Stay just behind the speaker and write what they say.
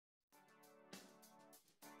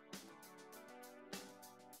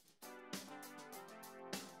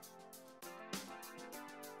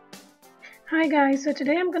Hi guys, so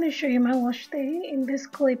today I'm going to show you my wash day. In this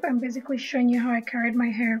clip, I'm basically showing you how I carried my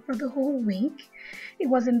hair for the whole week. It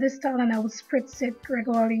was in this style and I would spritz it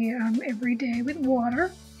regularly every day with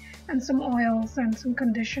water and some oils and some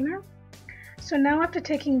conditioner. So now after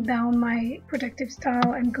taking down my protective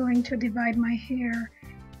style, I'm going to divide my hair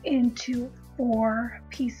into 4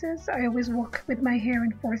 pieces. I always work with my hair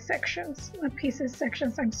in 4 sections. Not pieces,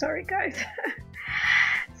 sections, I'm sorry guys.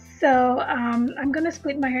 So I'm going to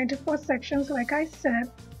split my hair into 4 sections like I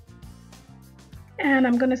said, and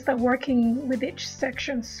I'm going to start working with each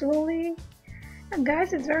section slowly. And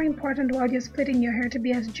guys, it's very important while you're splitting your hair to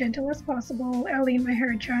be as gentle as possible. Early in my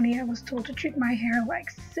hair journey, I was told to treat my hair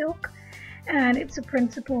like silk, and it's a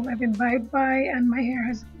principle I've imbibed by, and my hair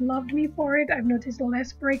has loved me for it. I've noticed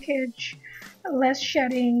less breakage, less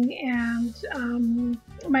shedding, and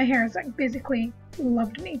my hair has basically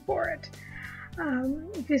loved me for it.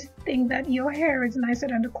 If you think that your hair is nicer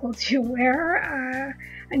than the clothes you wear,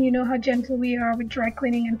 and you know how gentle we are with dry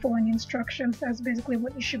cleaning and following instructions, that's basically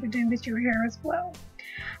what you should be doing with your hair as well.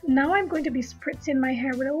 Now I'm going to be spritzing my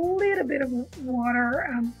hair with a little bit of water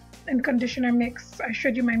and conditioner mix. I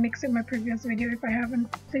showed you my mix in my previous video. If I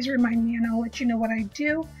haven't, please remind me and I'll let you know what I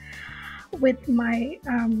do with my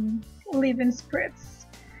leave-in spritz.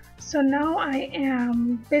 So now I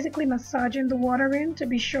am basically massaging the water in to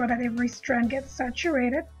be sure that every strand gets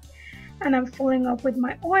saturated. And I'm filling up with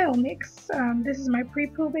my oil mix. This is my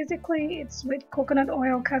Prepoo basically. It's with coconut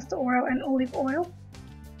oil, castor oil, and olive oil.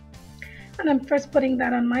 And I'm first putting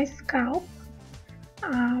that on my scalp,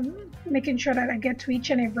 making sure that I get to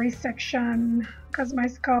each and every section because my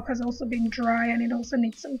scalp has also been dry and it also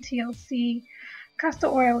needs some TLC. Castor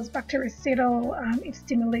oil is bactericidal. It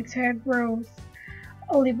stimulates hair growth.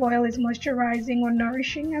 Olive oil is moisturizing or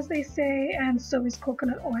nourishing, as they say, and so is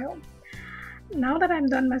coconut oil. Now that I'm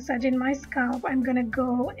done massaging my scalp, I'm going to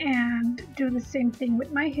go and do the same thing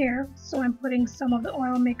with my hair. So I'm putting some of the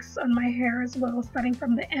oil mix on my hair as well, starting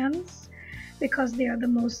from the ends, because they are the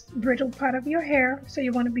most brittle part of your hair. So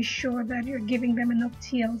you want to be sure that you're giving them enough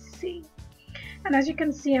TLC. And as you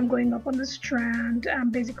can see, I'm going up on the strand. I'm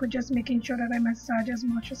basically just making sure that I massage as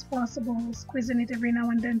much as possible, squeezing it every now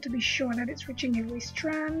and then to be sure that it's reaching every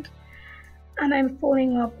strand. And I'm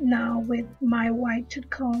following up now with my white tooth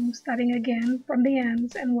comb, starting again from the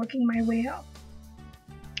ends and working my way up.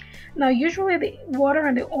 Now usually the water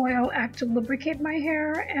and the oil act to lubricate my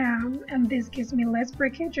hair, and this gives me less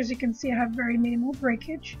breakage. As you can see, I have very minimal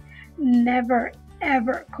breakage. Never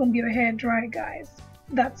ever comb your hair dry, guys.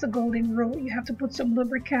 That's a golden rule. You have to put some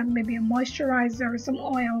lubricant, maybe a moisturizer, some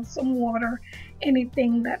oil, some water,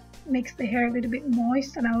 anything that makes the hair a little bit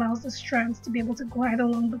moist and allows the strands to be able to glide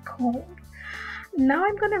along the comb. Now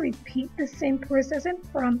I'm going to repeat the same process in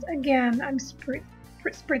front. Again, I'm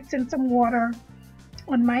spritzing some water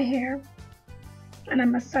on my hair and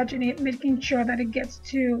I'm massaging it, making sure that it gets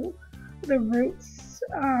to the roots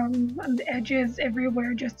and the edges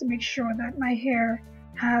everywhere, just to make sure that my hair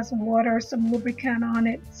has water, some lubricant on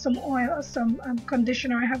it, some oil, some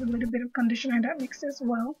conditioner. I have a little bit of conditioner in that mix as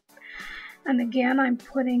well. And again, I'm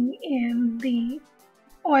putting in the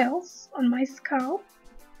oils on my scalp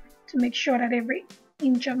to make sure that every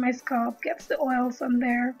inch of my scalp gets the oils on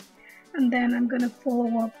there. And then I'm going to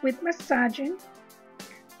follow up with massaging.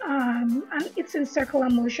 And it's in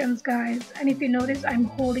circular motions, guys. And if you notice, I'm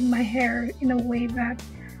holding my hair in a way that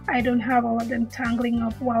I don't have all of them tangling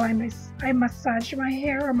up while I massage my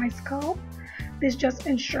hair or my scalp. This just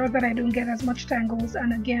ensures that I don't get as much tangles,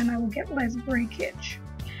 and again I will get less breakage.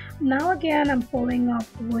 Now again, I'm following up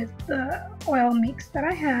with the oil mix that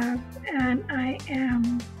I have, and I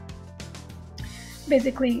am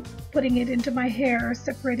basically putting it into my hair,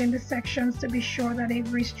 separating the sections to be sure that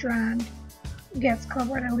every strand gets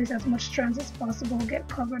covered, at least as much strands as possible get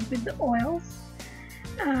covered with the oils.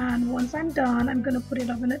 And once I'm done, I'm going to put it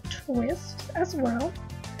up in a twist as well.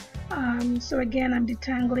 So again, I'm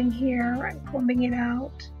detangling here, I'm combing it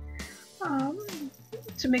out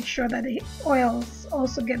to make sure that the oils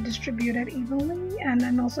also get distributed evenly, and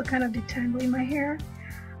I'm also kind of detangling my hair.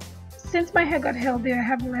 Since my hair got healthier, I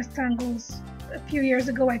have less tangles. A few years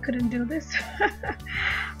ago I couldn't do this,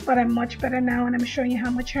 but I'm much better now, and I'm showing you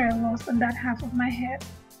how much hair I lost on that half of my head.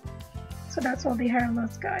 So that's all the hair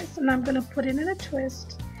loss, guys. And I'm going to put it in a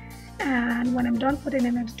twist, and when I'm done putting it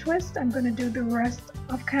in a twist, I'm going to do the rest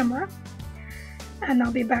off camera, and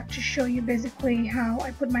I'll be back to show you basically how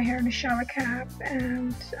I put my hair in a shower cap.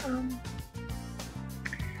 And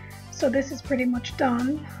so this is pretty much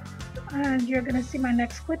done, and you're going to see my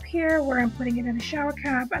next clip here where I'm putting it in a shower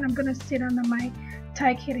cap and I'm going to sit under my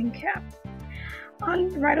tight hitting cap.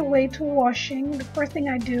 On right away to washing, the first thing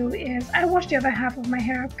I do is I wash the other half of my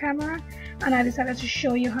hair off camera, and I decided to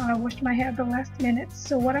show you how I washed my hair at the last minute.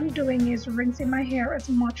 So what I'm doing is rinsing my hair as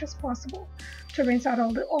much as possible to rinse out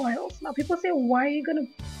all the oils. Now people say, why are you gonna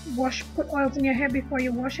put oils in your hair before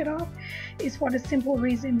you wash it off? It's for the simple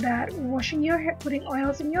reason that washing your hair, putting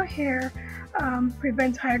oils in your hair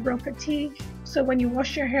prevents hair growth fatigue. So when you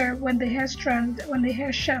wash your hair, when the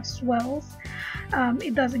hair shaft swells,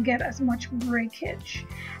 it doesn't get as much breakage.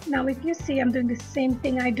 Now if you see, I'm doing the same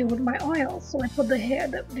thing I do with my oils. So I put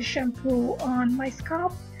the shampoo on my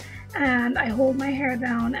scalp, and I hold my hair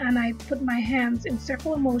down, and I put my hands in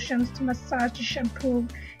circular motions to massage the shampoo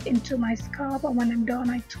into my scalp, and when I'm done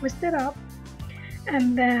I twist it up,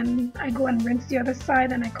 and then I go and rinse the other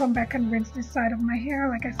side, and I come back and rinse this side of my hair.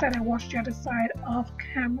 Like I said, I wash the other side off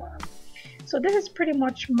camera. So this is pretty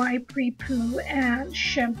much my pre-poo and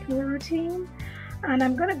shampoo routine. And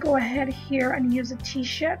I'm gonna go ahead here and use a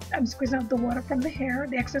t-shirt. I'm squeezing out the water from the hair,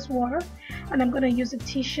 the excess water, and I'm gonna use a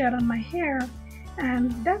t-shirt on my hair.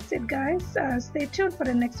 And that's it, guys. Stay tuned for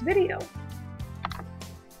the next video.